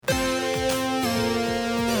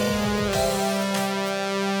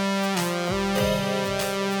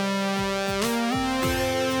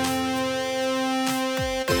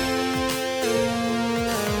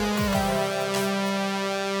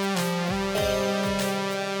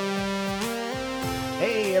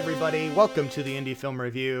everybody. Welcome to the Indie Film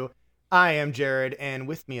Review. I am Jared, and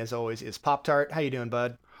with me, as always, is Pop Tart. How you doing,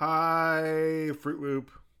 bud? Hi, Fruit Loop.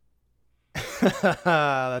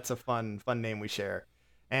 That's a fun name we share.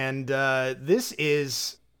 And this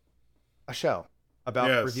is a show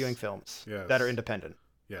about reviewing films that are independent.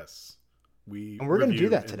 Yes. And we're going to do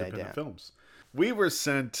that today, Dan. Films. We were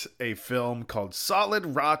sent a film called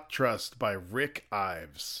Solid Rock Trust by Rick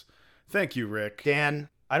Ives. Thank you, Rick. Dan,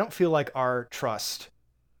 I don't feel like our trust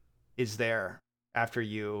is there after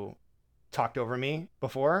you talked over me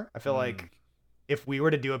before. I feel like if we were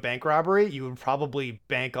to do a bank robbery, you would probably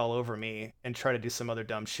bank all over me and try to do some other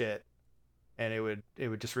dumb shit, and it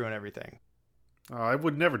would just ruin everything. Oh, I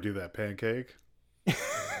would never do that, Pancake.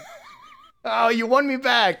 Oh, you won me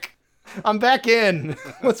back. I'm back in.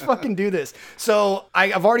 Let's fucking do this. So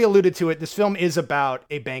I've already alluded to it. This film is about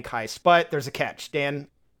a bank heist, but there's a catch. Dan,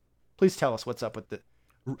 please tell us what's up with the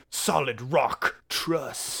Solid Rock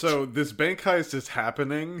Trust. So this bank heist is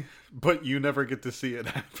happening, but you never get to see it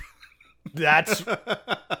happen. That's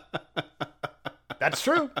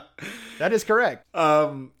true. That is correct.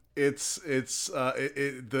 So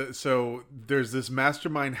there's this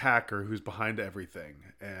mastermind hacker who's behind everything,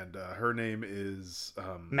 and her name is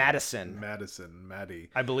Maddie,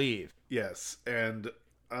 I believe. Yes, and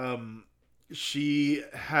she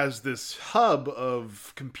has this hub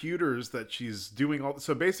of computers that she's doing all.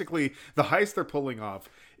 So basically, the heist they're pulling off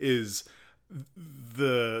is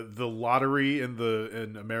the lottery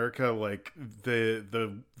in America. Like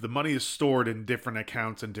the money is stored in different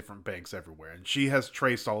accounts in different banks everywhere, and she has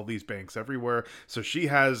traced all these banks everywhere, so she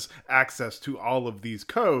has access to all of these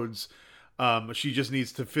codes. She just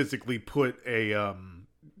needs to physically put a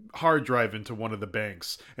hard drive into one of the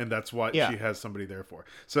banks, and that's what she has somebody there for.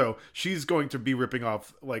 So she's going to be ripping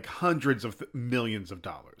off like hundreds of millions of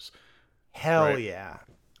dollars. Hell right? Yeah.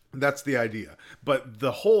 That's the idea. But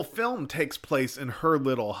the whole film takes place in her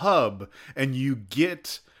little hub, and you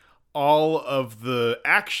get all of the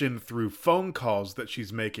action through phone calls that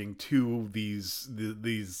she's making to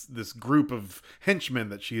this group of henchmen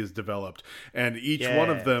that she has developed. And each one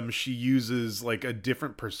of them, she uses like a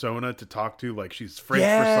different persona to talk to. Like she's French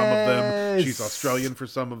for some of them. She's Australian for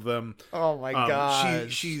some of them. Oh my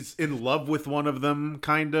God. She's in love with one of them,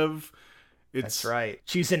 kind of. That's right.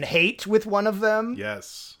 She's in hate with one of them.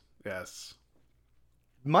 Yes.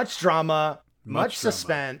 Much drama, much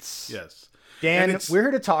suspense. Yes. Dan, we're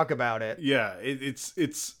here to talk about it. Yeah, it's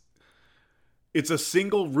a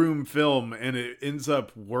single room film, and it ends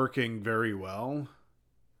up working very well.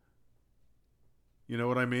 You know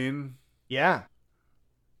what I mean? Yeah.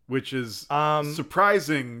 Which is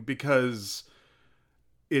surprising because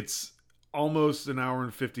it's almost an hour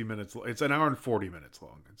and 50 minutes. It's an hour and 40 minutes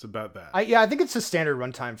long. It's about that. I think it's a standard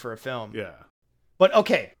runtime for a film. Yeah. But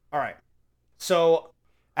okay, all right. So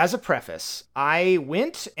as a preface, I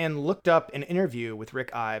went and looked up an interview with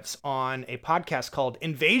Rick Ives on a podcast called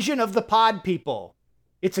Invasion of the Pod People.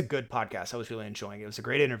 It's a good podcast. I was really enjoying it. It was a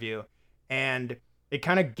great interview. And it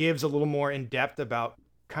kind of gives a little more in depth about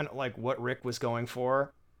kind of like what Rick was going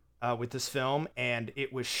for with this film. And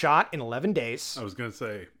it was shot in 11 days. I was going to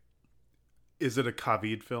say, is it a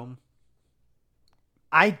Kaved film?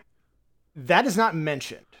 That is not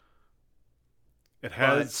mentioned. It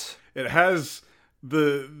has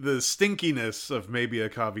the stinkiness of maybe a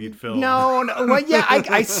Kaved film. No. Well, yeah,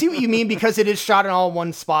 I see what you mean, because it is shot in all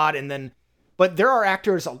one spot, and then, but there are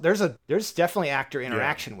actors. There's definitely actor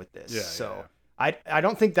interaction with this. Yeah, so yeah. I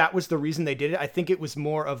don't think that was the reason they did it. I think it was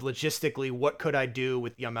more of logistically, what could I do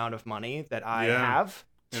with the amount of money that I have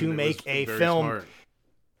to make a film? Smart.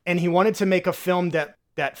 And he wanted to make a film that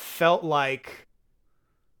felt like,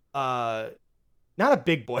 not a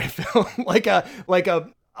big boy film, like a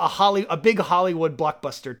big Hollywood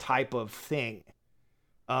blockbuster type of thing.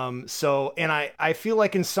 So, and I feel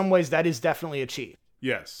like in some ways that is definitely achieved.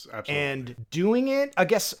 Yes, absolutely. And doing it, I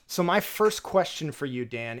guess, so my first question for you,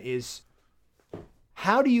 Dan, is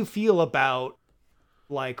how do you feel about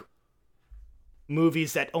like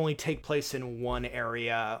movies that only take place in one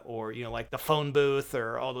area, or, you know, like The Phone Booth,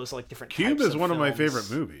 or all those like different Cube types is of one films? of my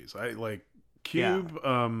favorite movies. I like Cube.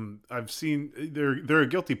 Yeah. I've seen they're a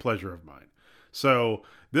guilty pleasure of mine. So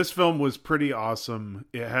this film was pretty awesome.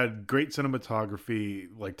 It had great cinematography,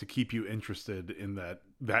 like to keep you interested in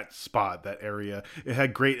that spot, that area. It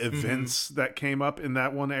had great events that came up in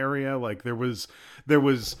that one area. Like there was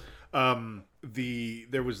the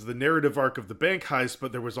narrative arc of the bank heist,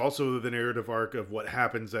 but there was also the narrative arc of what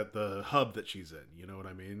happens at the hub that she's in. You know what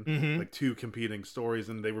I mean? Like two competing stories,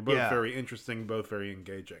 and they were both very interesting, both very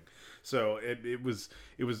engaging. So it was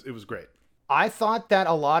great. I thought that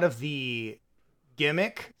a lot of the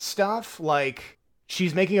gimmick stuff, like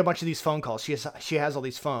she's making a bunch of these phone calls. She has all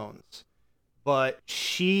these phones, but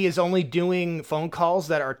she is only doing phone calls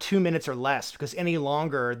that are 2 minutes or less, because any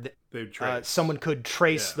longer someone could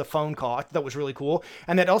trace the phone call. I thought that was really cool.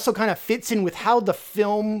 And that also kind of fits in with how the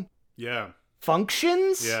film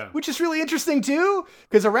functions, which is really interesting too,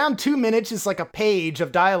 because around 2 minutes is like a page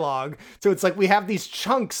of dialogue. So it's like we have these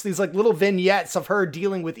chunks, these like little vignettes of her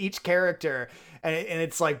dealing with each character, and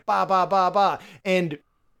it's like ba ba ba ba. And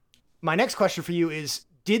my next question for you is,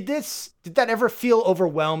 did that ever feel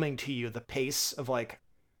overwhelming to you, the pace of like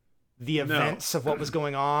the events of what was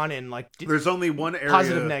going on? And like, there's only one area,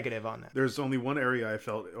 positive, negative on that. There's only one area I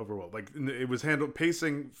felt overwhelmed. Like, it was handled,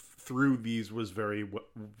 pacing through these was very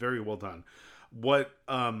well done. What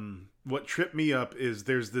tripped me up is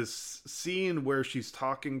there's this scene where she's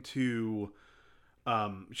talking to,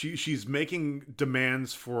 she's making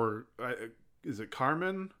demands for, is it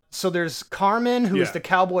Carmen? So there's Carmen, who is the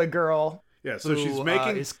cowboy girl. Yeah, so she's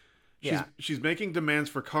making she's making demands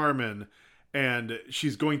for Carmen, and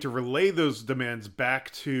she's going to relay those demands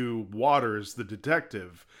back to Waters, the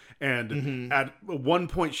detective. And at one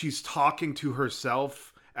point, she's talking to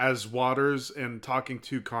herself as Waters and talking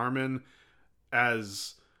to Carmen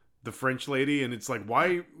as the French lady, and it's like,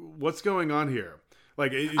 what's going on here?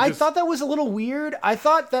 Like, I thought that was a little weird. I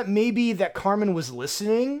thought that maybe that Carmen was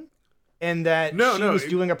listening, and that she was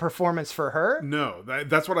doing a performance for her. No,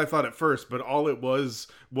 that's what I thought at first, but all it was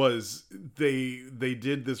they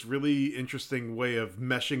did this really interesting way of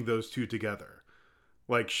meshing those two together.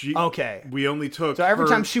 Like, we only took, so every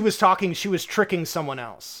time she was talking, she was tricking someone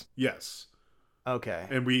else. Yes. Okay.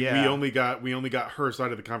 And we only got her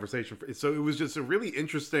side of the conversation. So it was just a really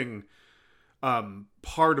interesting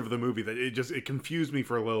part of the movie that it confused me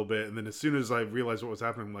for a little bit, and then as soon as I realized what was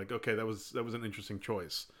happening, I'm like, okay, that was an interesting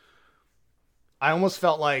choice. I almost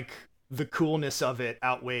felt like the coolness of it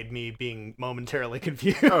outweighed me being momentarily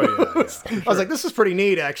confused. Oh yeah, sure. I was like, this is pretty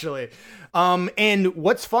neat, actually. And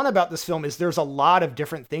what's fun about this film is there's a lot of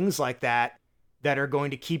different things like that are going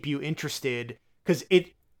to keep you interested, because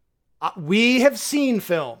we have seen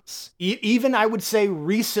films, even I would say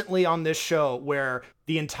recently on this show, where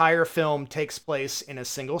the entire film takes place in a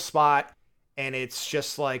single spot, and it's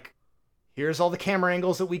just like, here's all the camera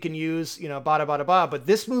angles that we can use, bada bada bada. But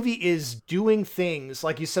this movie is doing things,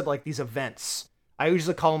 like you said, like these events. I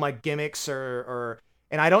usually call them like gimmicks, and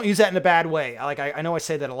I don't use that in a bad way. I know I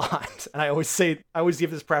say that a lot, and I always give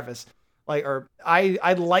this preface.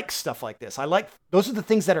 I like stuff like this. Those are the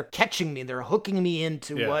things that are catching me. They're hooking me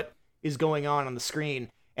into what is going on the screen.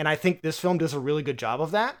 And I think this film does a really good job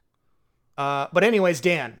of that. But anyways,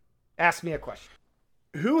 Dan, ask me a question.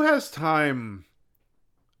 Who has time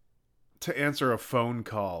to answer a phone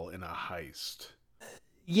call in a heist?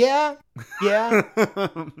 Yeah. The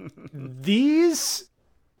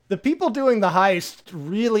people doing the heist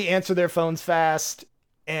really answer their phones fast.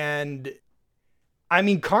 And I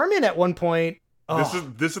mean, Carmen at one point,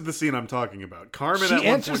 This is the scene I'm talking about. Carmen, she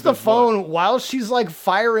answers the phone while she's like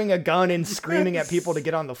firing a gun and screaming at people to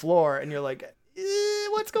get on the floor, and you're like,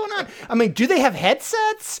 what's going on? I mean, do they have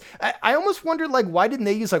headsets? I almost wondered, like, why didn't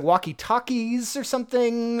they use like walkie-talkies or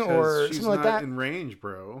something, or something like that? She's not in range,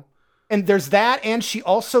 bro. And there's that, and she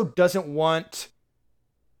also doesn't want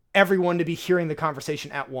everyone to be hearing the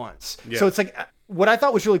conversation at once. Yeah. So it's like, what I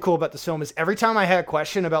thought was really cool about this film is every time I had a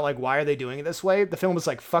question about like, why are they doing it this way? The film was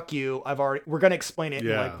like, fuck you. We're going to explain it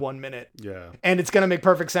in like 1 minute. Yeah. And it's going to make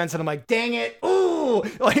perfect sense. And I'm like, dang it. Ooh.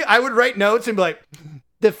 Like, I would write notes and be like,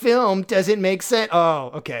 the film doesn't make sense.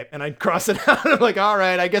 Oh, okay. And I'd cross it out. I'm like, all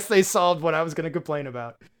right, I guess they solved what I was going to complain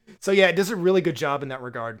about. So yeah, it does a really good job in that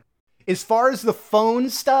regard. As far as the phone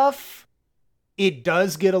stuff, it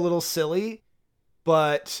does get a little silly,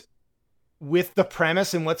 but with the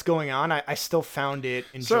premise and what's going on, I still found it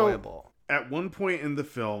enjoyable. So, at one point in the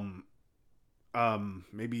film,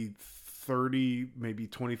 maybe 30, maybe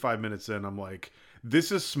 25 minutes in, I'm like,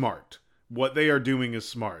 this is smart. What they are doing is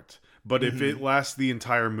smart. But if it lasts the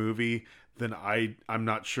entire movie, then I'm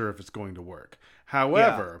not sure if it's going to work.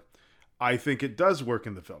 However, I think it does work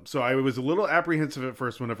in the film. So I was a little apprehensive at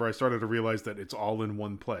first whenever I started to realize that it's all in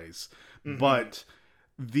one place. But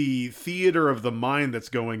the theater of the mind that's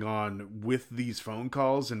going on with these phone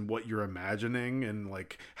calls and what you're imagining and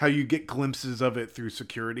like how you get glimpses of it through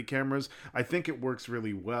security cameras, I think it works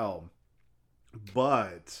really well.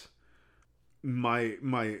 But my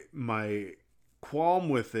qualm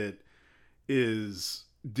with it is,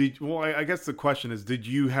 I guess the question is, did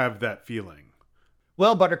you have that feeling?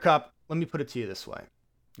 Well, Buttercup, let me put it to you this way.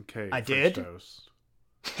 Okay, I did. Toast.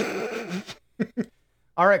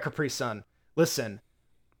 All right, Capri Sun. Listen,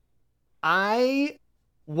 I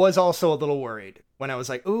was also a little worried when I was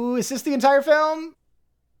like, ooh, is this the entire film?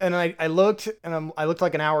 and I looked, and I looked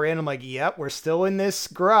like an hour in. I'm like, yep, we're still in this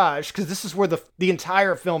garage, because this is where the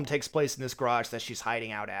entire film takes place, in this garage that she's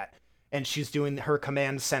hiding out at, and she's doing her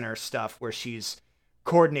command center stuff where she's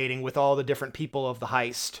coordinating with all the different people of the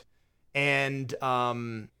heist. And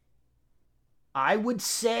I would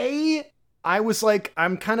say I was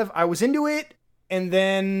into it, and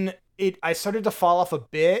then I started to fall off a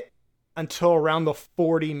bit until around the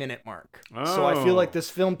 40-minute mark. So I feel like this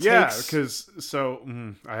film takes... Yeah, because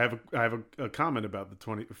I have a comment about the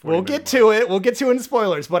 40 We'll get to it. We'll get to it in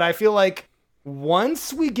spoilers, but I feel like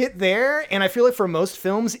once we get there, and I feel like for most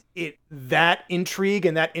films, that intrigue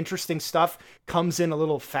and that interesting stuff comes in a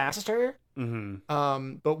little faster.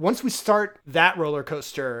 Mm-hmm. But once we start that roller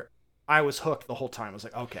coaster, I was hooked the whole time. I was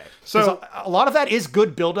like, okay. So a lot of that is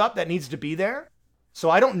good buildup that needs to be there. So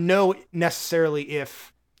I don't know necessarily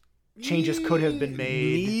if changes could have been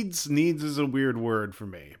made. Needs is a weird word for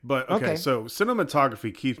me, but okay. So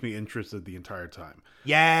cinematography keeps me interested the entire time.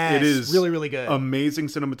 Yes, it is really, really good. Amazing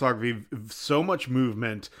cinematography, so much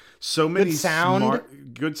movement, so many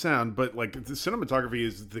good sound. But like the cinematography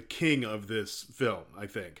is the king of this film, I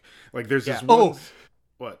think. Like there's this one.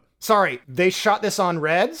 What? Sorry, they shot this on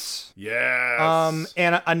Reds. Yes.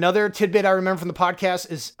 And another tidbit I remember from the podcast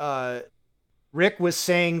is Rick was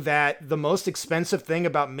saying that the most expensive thing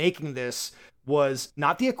about making this was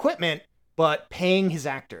not the equipment, but paying his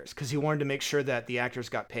actors, because he wanted to make sure that the actors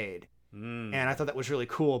got paid. And I thought that was really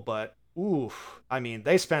cool, but I mean,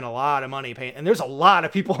 they spent a lot of money paying, and there's a lot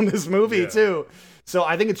of people in this movie too. So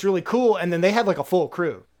I think it's really cool. And then they had like a full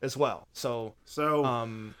crew as well. So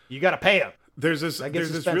you got to pay them. There's this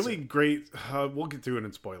really great, we'll get to it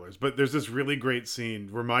in spoilers, but there's this really great scene.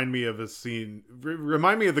 Remind me of the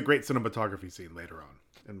great cinematography scene later on.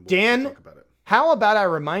 And Dan, talk about it. How about I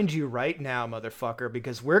remind you right now, motherfucker,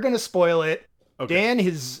 because we're going to spoil it. Okay. Dan,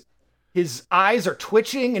 his eyes are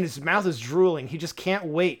twitching and his mouth is drooling. He just can't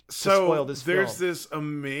wait to spoil this film. There's this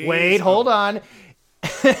amazing... Wait, hold on.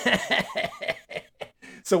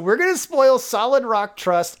 So we're going to spoil Solid Rock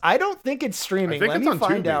Trust. I don't think it's streaming. Let me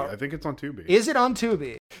find out. I think it's on Tubi. Is it on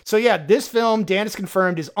Tubi? So yeah, this film, Dan has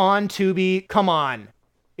confirmed, is on Tubi. Come on.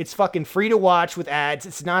 It's fucking free to watch with ads.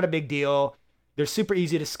 It's not a big deal. They're super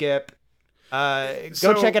easy to skip.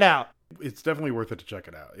 Go check it out. It's definitely worth it to check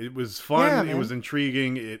it out. It was fun. It was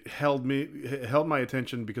intriguing. It held my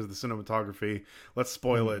attention because of the cinematography. Let's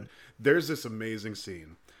spoil it. There's this amazing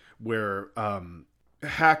scene where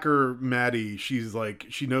hacker Maddie, she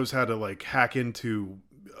knows how to like hack into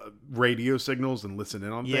radio signals and listen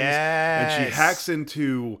in on things. And she hacks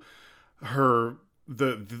into the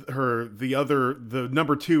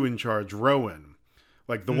number 2 in charge, Rowan.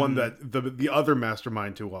 Like the one that the other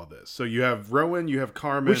mastermind to all this. So you have Rowan, you have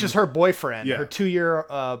Carmen, which is her boyfriend, her 2-year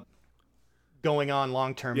going on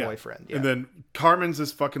long-term boyfriend. Yeah. And then Carmen's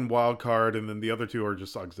this fucking wild card, and then the other 2 are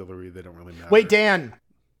just auxiliary. They don't really matter. Wait, Dan,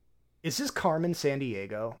 is this Carmen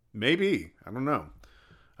Sandiego? Maybe. I don't know.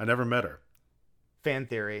 I never met her. Fan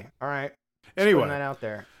theory. All right. Anyway, that out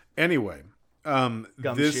there. Anyway,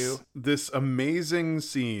 this amazing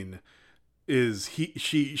scene is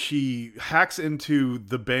she hacks into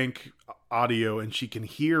the bank audio and she can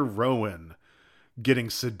hear Rowan getting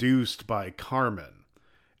seduced by Carmen,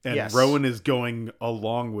 and Rowan is going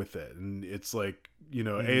along with it, and it's like, you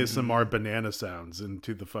know, ASMR banana sounds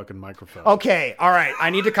into the fucking microphone. Okay, all right, I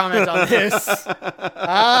need to comment on this.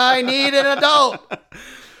 I need an adult.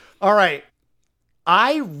 All right,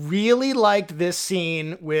 I really liked this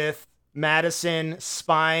scene with Madison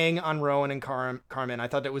spying on Rowan and Carmen. I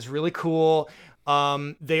thought that was really cool.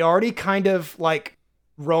 They already kind of like,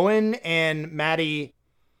 Rowan and Maddie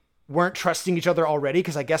weren't trusting each other already,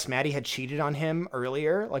 because I guess Maddie had cheated on him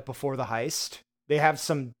earlier, like before the heist. They have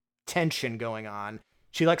some tension going on.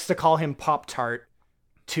 She likes to call him Pop-Tart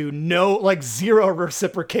to zero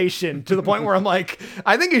reciprocation, to the point where I'm like,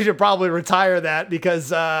 I think you should probably retire that,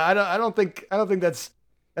 because I don't think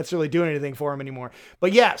that's really doing anything for him anymore.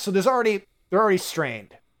 But yeah, so they're already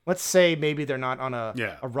strained. Let's say maybe they're not on a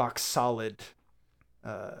rock solid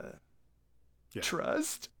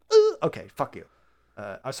trust. Okay, fuck you.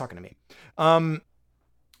 I was talking to me.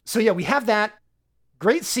 So yeah, we have that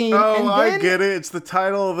great scene. Oh, and then... I get it. It's the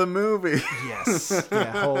title of the movie. Yes.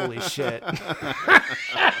 Yeah. Holy shit.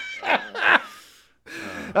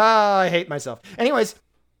 I hate myself. Anyways,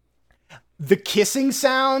 the kissing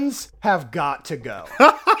sounds have got to go.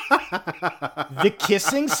 The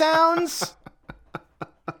kissing sounds.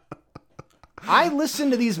 I listen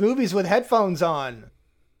to these movies with headphones on.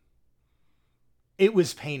 It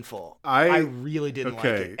was painful. I really didn't like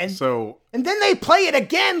it. And then they play it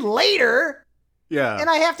again later. Yeah. And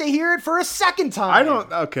I have to hear it for a second time.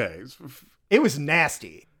 Okay. It was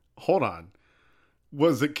nasty. Hold on.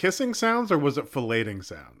 Was it kissing sounds or was it filleting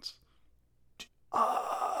sounds?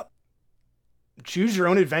 Choose your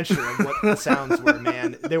own adventure of what the sounds were,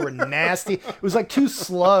 man. They were nasty. It was like two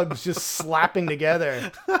slugs just slapping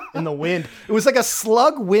together in the wind. It was like a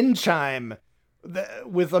slug wind chime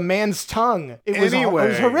with a man's tongue. It was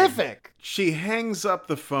horrific. She hangs up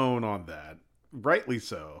the phone on that. Rightly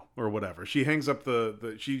so, or whatever. She hangs up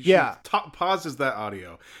she pauses that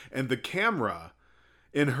audio, and the camera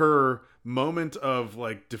in her moment of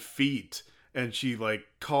like defeat, and she like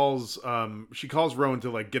calls Rowan to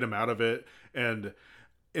like get him out of it. And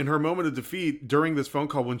in her moment of defeat during this phone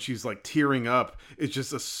call, when she's like tearing up, it's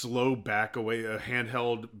just a slow back away, a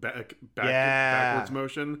handheld backwards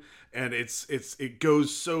motion, and it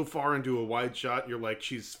goes so far into a wide shot. You're like,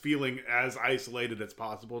 she's feeling as isolated as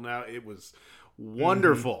possible now. It was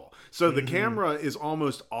wonderful. Mm-hmm. So the camera is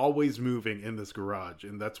almost always moving in this garage,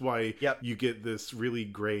 and that's why you get this really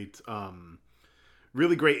great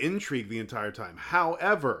intrigue the entire time.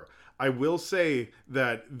 However, I will say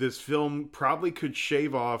that this film probably could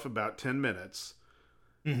shave off about 10 minutes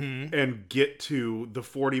and get to the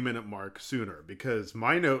 40-minute mark sooner, because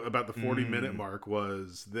my note about the 40-minute mark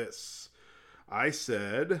was this. I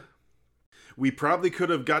said, we probably could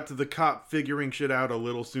have got to the cop figuring shit out a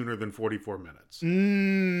little sooner than 44 minutes.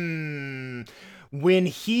 When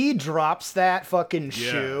he drops that fucking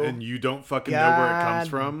shoe. And you don't fucking know where it comes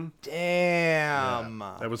from. Damn.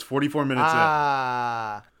 Yeah, that was 44 minutes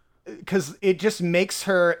in. Because it just makes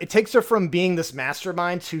her, it takes her from being this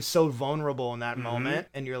mastermind to so vulnerable in that moment,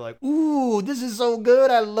 and you're like, ooh, this is so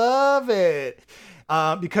good, I love it.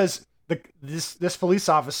 Because this police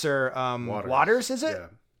officer, Waters, is it?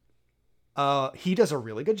 Yeah. He does a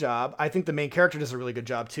really good job. I think the main character does a really good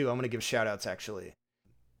job too. I'm going to give shout outs, actually.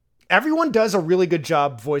 Everyone does a really good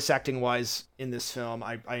job voice acting wise in this film.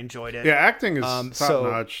 I enjoyed it. Yeah, acting is top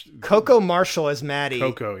notch. Coco Marshall as Maddie.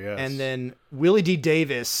 Coco, yes. And then Willie D.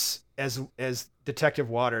 Davis as Detective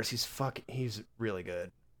Waters. He's really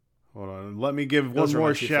good. Hold on. Let me give one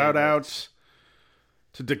more shout out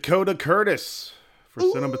to Dakota Curtis for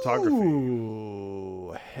cinematography.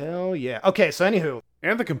 Ooh, hell yeah. Okay, so anywho.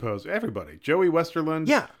 And the composer, everybody. Joey Westerlund.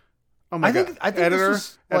 Yeah. Oh my God. I think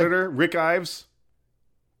editor, Rick Ives.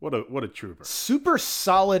 What a trooper. Super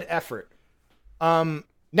solid effort. Now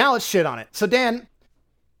let's shit on it. So Dan,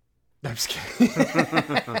 I'm just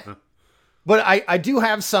kidding. But I do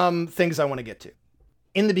have some things I want to get to.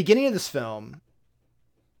 In the beginning of this film,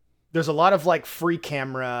 there's a lot of like free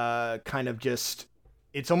camera kind of just,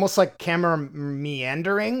 it's almost like camera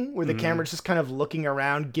meandering where the camera's just kind of looking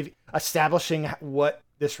around, establishing what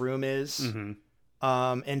this room is.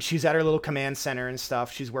 And she's at her little command center and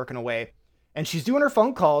stuff. She's working away. And she's doing her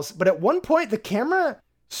phone calls, but at one point the camera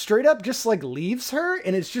straight up just like leaves her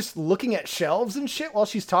and it's just looking at shelves and shit while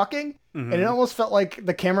she's talking. And it almost felt like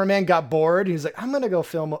the cameraman got bored. He's like, I'm going to go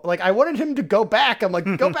film. Like, I wanted him to go back. I'm like,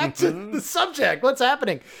 go back to the subject. What's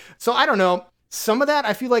happening? So I don't know. Some of that,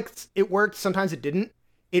 I feel like it worked. Sometimes it didn't.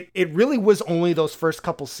 It really was only those first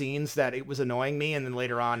couple scenes that it was annoying me. And then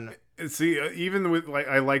later on. See, even with like,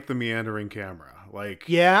 I like the meandering camera. Like,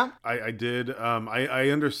 yeah, I did. I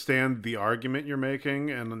understand the argument you're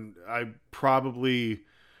making, and I probably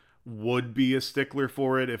would be a stickler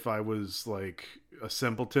for it if I was like a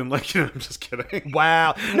simpleton. Like, I'm just kidding.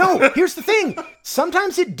 Wow. No, here's the thing.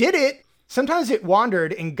 Sometimes it did it. Sometimes it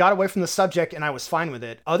wandered and got away from the subject, and I was fine with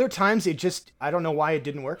it. Other times it just, I don't know why it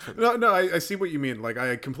didn't work for me. No, I see what you mean. Like,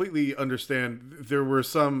 I completely understand. There were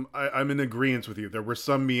some, I'm in agreement with you. There were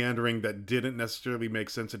some meandering that didn't necessarily make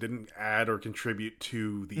sense. It didn't add or contribute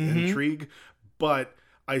to the intrigue, but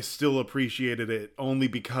I still appreciated it only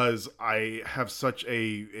because I have such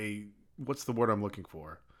a what's the word I'm looking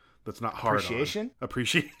for? That's not hard on.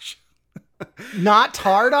 Appreciation. Not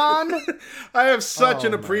hard on? I have such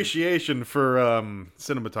an appreciation for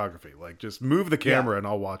cinematography. Like, just move the camera and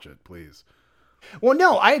I'll watch it, please. Well,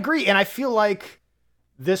 no, I agree. And I feel like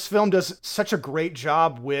this film does such a great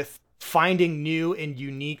job with finding new and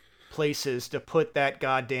unique places to put that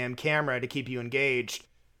goddamn camera to keep you engaged.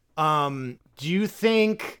 Do you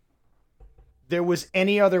think there was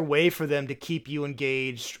any other way for them to keep you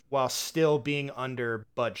engaged while still being under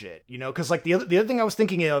budget? You know, because like the other thing I was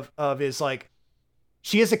thinking of is like,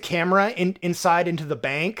 she has a camera inside into the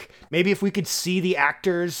bank. Maybe if we could see the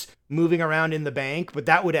actors moving around in the bank, but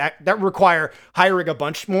that would require hiring a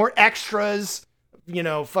bunch more extras, you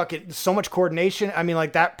know, fucking so much coordination. I mean,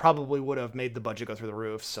 like that probably would have made the budget go through the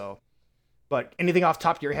roof. So, but anything off the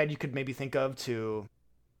top of your head you could maybe think of to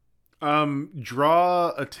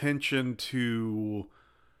draw attention to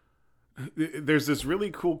There's this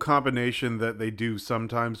really cool combination that they do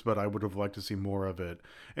sometimes, but I would have liked to see more of it.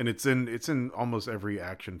 And it's in almost every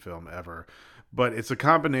action film ever. But it's a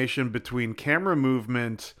combination between camera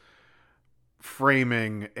movement,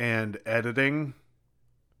 framing, and editing.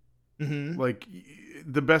 Mm-hmm. Like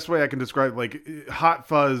the best way I can describe, like Hot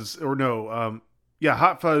Fuzz, or no, yeah,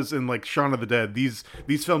 Hot Fuzz and like Shaun of the Dead. These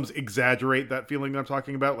films exaggerate that feeling I'm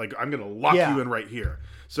talking about. Like, I'm gonna lock you in right here.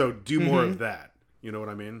 So do more of that. You know what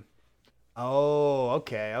I mean? Oh,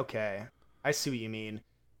 okay. I see what you mean.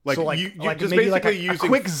 Like, so you like just maybe basically like a using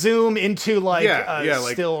quick zoom into like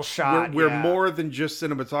like, still shot. We're more than just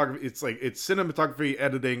cinematography. It's like it's cinematography,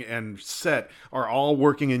 editing, and set are all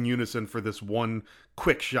working in unison for this one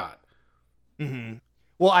quick shot. Mm-hmm.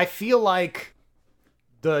 Well, I feel like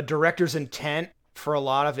the director's intent for a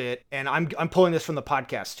lot of it, and I'm pulling this from the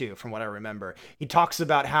podcast too, from what I remember. He talks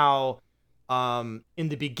about how in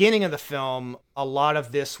the beginning of the film, a lot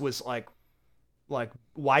of this was like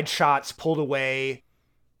wide shots pulled away.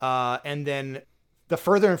 And then the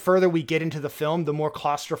further and further we get into the film, the more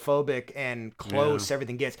claustrophobic and close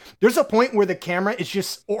everything gets. There's a point where the camera is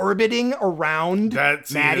just orbiting around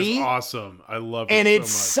Maddie. Is awesome. I love it. And it's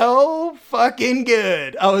so fucking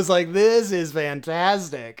good. I was like, this is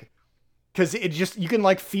fantastic. Because it just, you can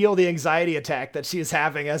like feel the anxiety attack that she is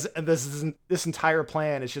having as this entire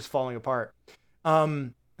plan is just falling apart.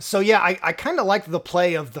 So yeah, I kind of like the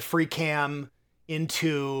play of the free cam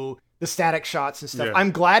into the static shots and stuff. Yeah. I'm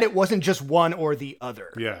glad it wasn't just one or the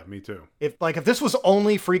other. Yeah, me too. If this was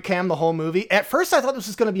only free cam the whole movie, at first I thought this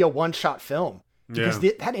was going to be a one-shot film because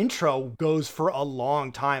that intro goes for a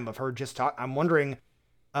long time of her just talk. I'm wondering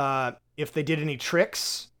if they did any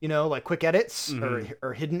tricks, like quick edits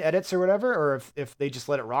or hidden edits or whatever, or if they just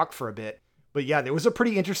let it rock for a bit. But yeah, there was a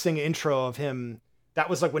pretty interesting intro of him. That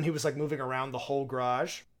was like when he was like moving around the whole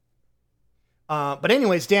garage. But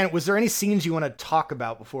anyways, Dan, was there any scenes you want to talk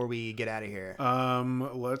about before we get out of here?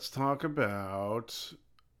 Let's talk about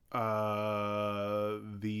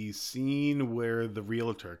the scene where the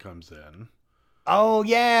realtor comes in. Oh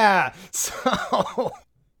yeah. So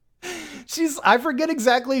I forget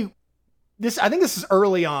exactly this. I think this is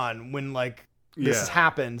early on when like this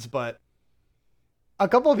happens, but a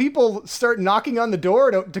couple of people start knocking on the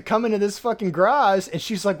door to come into this fucking garage, and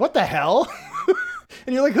she's like, "What the hell?"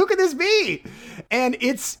 And you're like, who could this be? And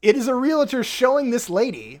it is a realtor showing this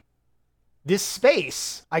lady this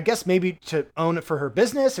space, I guess maybe to own it for her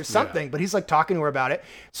business or something, but he's like talking to her about it.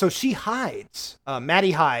 So she hides. Maddie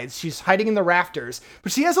hides. She's hiding in the rafters,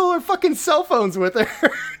 but she has all her fucking cell phones with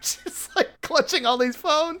her. She's like clutching all these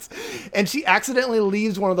phones. And she accidentally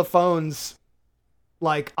leaves one of the phones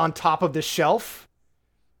like on top of this shelf.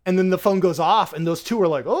 And then the phone goes off and those two are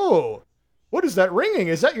like, oh, what is that ringing?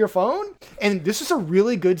 Is that your phone? And this is a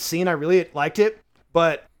really good scene. I really liked it,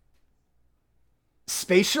 but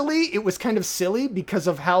spatially it was kind of silly because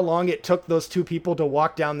of how long it took those two people to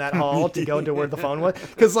walk down that hall to go into where the phone was.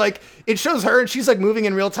 Because like it shows her and she's like moving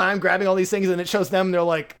in real time, grabbing all these things, and it shows them they're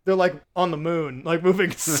like on the moon, like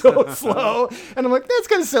moving so slow. And I'm like, that's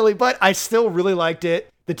kind of silly, but I still really liked it.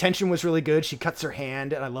 The tension was really good. She cuts her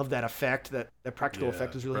hand, and I love that effect. That practical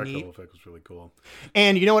effect was really neat. Practical effect was really cool.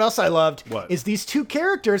 And you know what else I loved? What? Is these two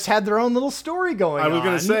characters had their own little story going on. I was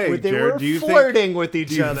going to say, they Jared, were flirting with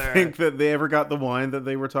each other. Do you think that they ever got the wine that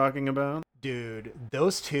they were talking about? Dude,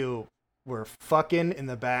 those two were fucking in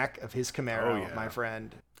the back of his Camaro, my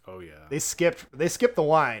friend. Oh yeah. They skipped the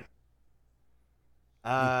wine.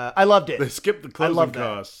 I loved it. They skipped the closing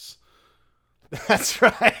costs. That's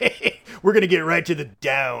right. We're going to get right to the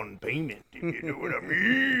down payment. You know what I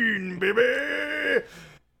mean, baby?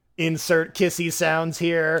 Insert kissy sounds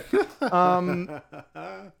here. So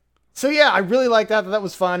yeah, I really like that. That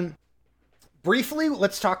was fun. Briefly,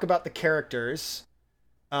 let's talk about the characters.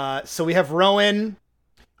 So we have Rowan.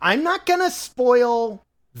 I'm not going to spoil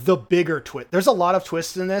the bigger twist. There's a lot of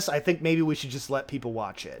twists in this. I think maybe we should just let people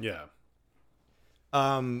watch it. Yeah.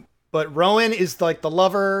 But Rowan is like the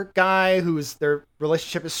lover guy who's their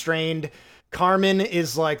relationship is strained. Carmen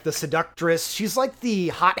is like the seductress. She's like the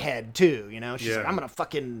hothead too, She's like, I'm gonna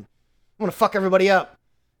fuck everybody up.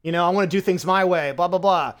 I want to do things my way, blah, blah,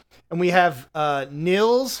 blah. And we have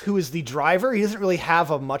Nils, who is the driver. He doesn't really have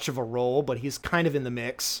much of a role, but he's kind of in the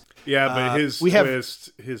mix. Yeah, but his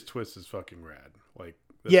twist is fucking rad. Like,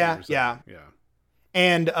 yeah.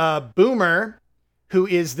 And Boomer, who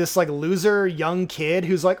is this like loser young kid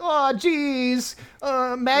who's like, oh, geez,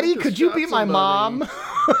 Maddie, could you be my mom?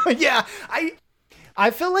 Yeah,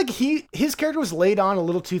 I feel like his character was laid on a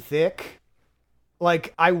little too thick.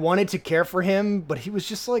 Like, I wanted to care for him, but he was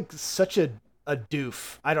just like such a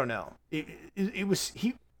doof. I don't know.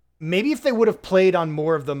 maybe if they would have played on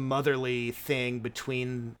more of the motherly thing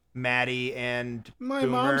between Maddie and My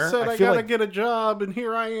Boomer, mom said I feel gotta like, get a job, and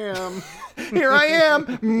here I am. here I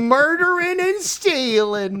am, murdering and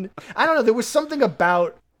stealing. I don't know. There was something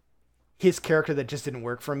about his character that just didn't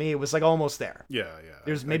work for me. It was like almost there. Yeah.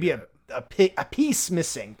 There's maybe a piece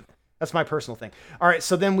missing. That's my personal thing. All right,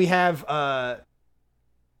 so then we have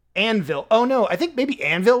Anvil. Oh no, I think maybe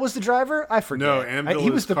Anvil was the driver. I forget. No, Anvil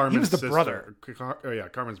he was the Carmen's sister. brother. Oh yeah,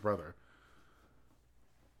 Carmen's brother.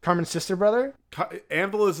 Carmen's sister brother?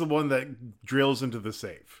 Anvil is the one that drills into the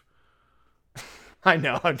safe. I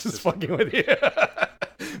know, I'm just fucking with you.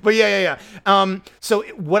 But yeah. So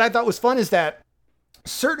what I thought was fun is that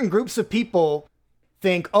certain groups of people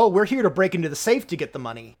think, oh, we're here to break into the safe to get the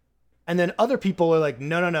money. And then other people are like,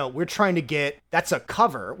 no, we're trying to that's a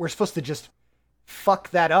cover. We're supposed to just fuck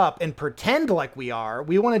that up and pretend like we are.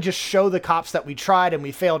 We want to just show the cops that we tried and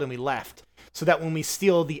we failed and we left. So that when we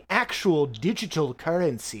steal the actual digital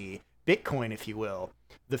currency, Bitcoin, if you will,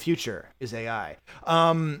 the future is AI,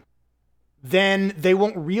 then they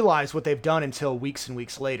won't realize what they've done until weeks and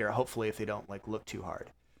weeks later, hopefully, if they don't like look too hard.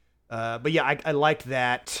 But yeah, I liked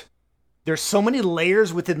that. There's so many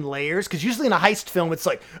layers within layers, because usually in a heist film, it's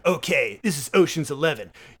like, okay, this is Ocean's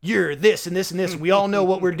 11. You're this and this and this. And we all know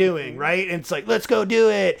what we're doing, right? And it's like, let's go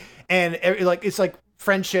do it. And it's like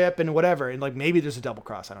friendship and whatever. And like maybe there's a double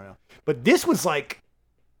cross. I don't know. But this was like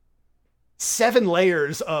 7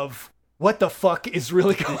 layers of what the fuck is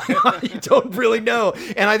really going on. You don't really know.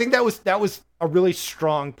 And I think that was a really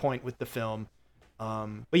strong point with the film.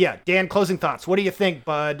 But yeah, Dan, closing thoughts. What do you think,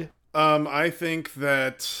 bud? I think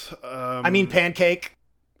that I mean pancake.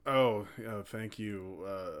 Oh, thank you,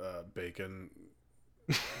 bacon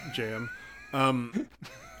jam.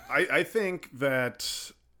 I think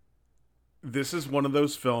that this is one of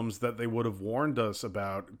those films that they would have warned us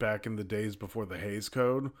about back in the days before the Hays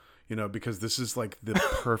Code, because this is like the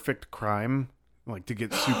perfect crime, like to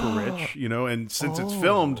get super rich, and since it's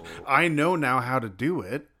filmed, I know now how to do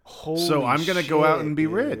it. So I'm going to go out and be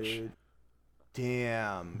rich.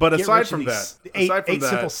 Damn. But aside from that, eight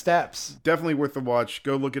simple steps. Definitely worth the watch.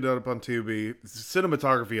 Go look it up on Tubi.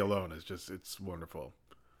 Cinematography alone is it's wonderful.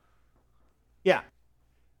 Yeah.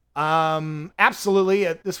 Absolutely.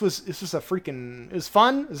 This was it was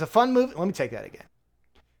fun. It was a fun movie. Let me take that again.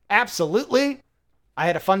 Absolutely. I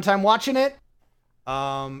had a fun time watching it.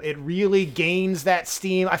 It really gains that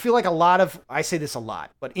steam. I feel like I say this a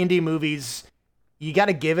lot, but indie movies, you got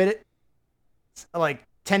to give it like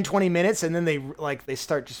 10, 20 minutes, and then they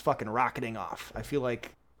start just fucking rocketing off. I feel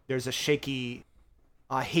like there's a shaky.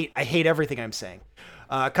 I hate everything I'm saying.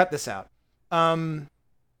 Cut this out.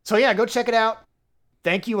 So yeah, go check it out.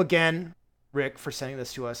 Thank you again, Rick, for sending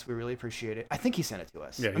this to us. We really appreciate it. I think he sent it to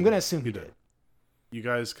us. Yeah, I'm gonna assume he did. You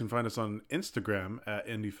guys can find us on Instagram at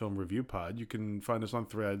Indie Film Review Pod. You can find us on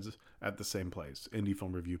Threads at the same place, Indie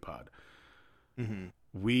Film Review Pod. Mm-hmm.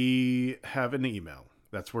 We have an email.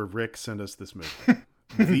 That's where Rick sent us this movie.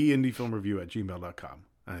 theindiefilmreview@gmail.com.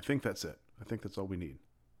 And I think that's it. I think that's all we need.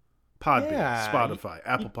 Podbean, Spotify,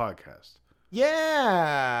 Apple Podcast.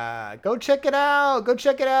 Yeah. Go check it out.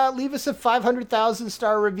 Leave us a 500,000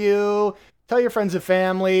 star review. Tell your friends and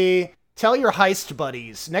family. Tell your heist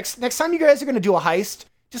buddies. Next time you guys are going to do a heist,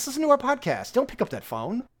 just listen to our podcast. Don't pick up that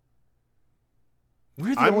phone.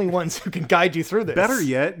 We're the only ones who can guide you through this. Better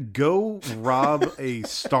yet, go rob a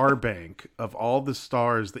star bank of all the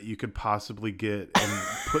stars that you could possibly get and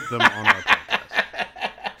put them on our podcast.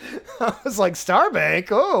 I was like, Star Bank?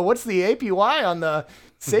 Oh, what's the APY on the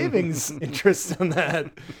savings interest on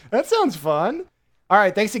that? That sounds fun. All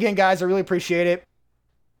right, thanks again, guys. I really appreciate it.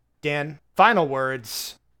 Dan, final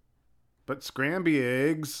words. But Scramby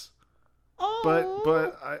eggs. Oh.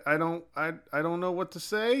 But I don't know what to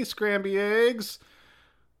say. Scramby eggs.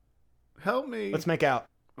 Help me. Let's make out.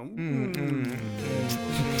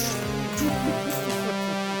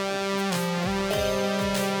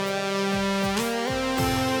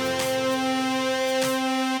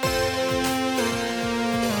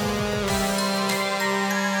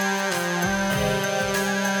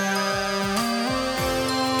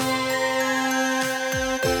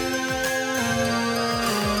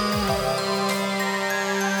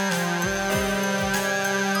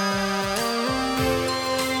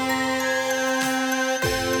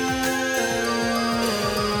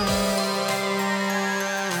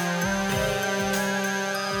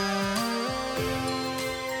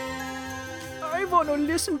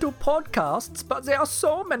 Listen to podcasts, but there are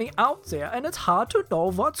so many out there and it's hard to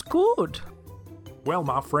know what's good. Well,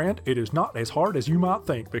 my friend, it is not as hard as you might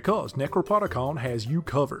think because Necropodicon has you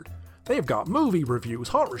covered. They've got movie reviews,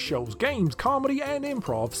 horror shows, games, comedy, and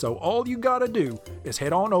improv, so all you gotta do is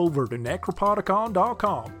head on over to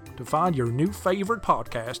necropodicon.com to find your new favorite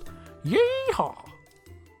podcast. Yeehaw!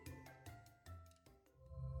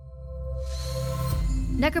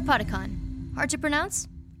 Necropodicon. Hard to pronounce,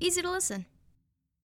 easy to listen.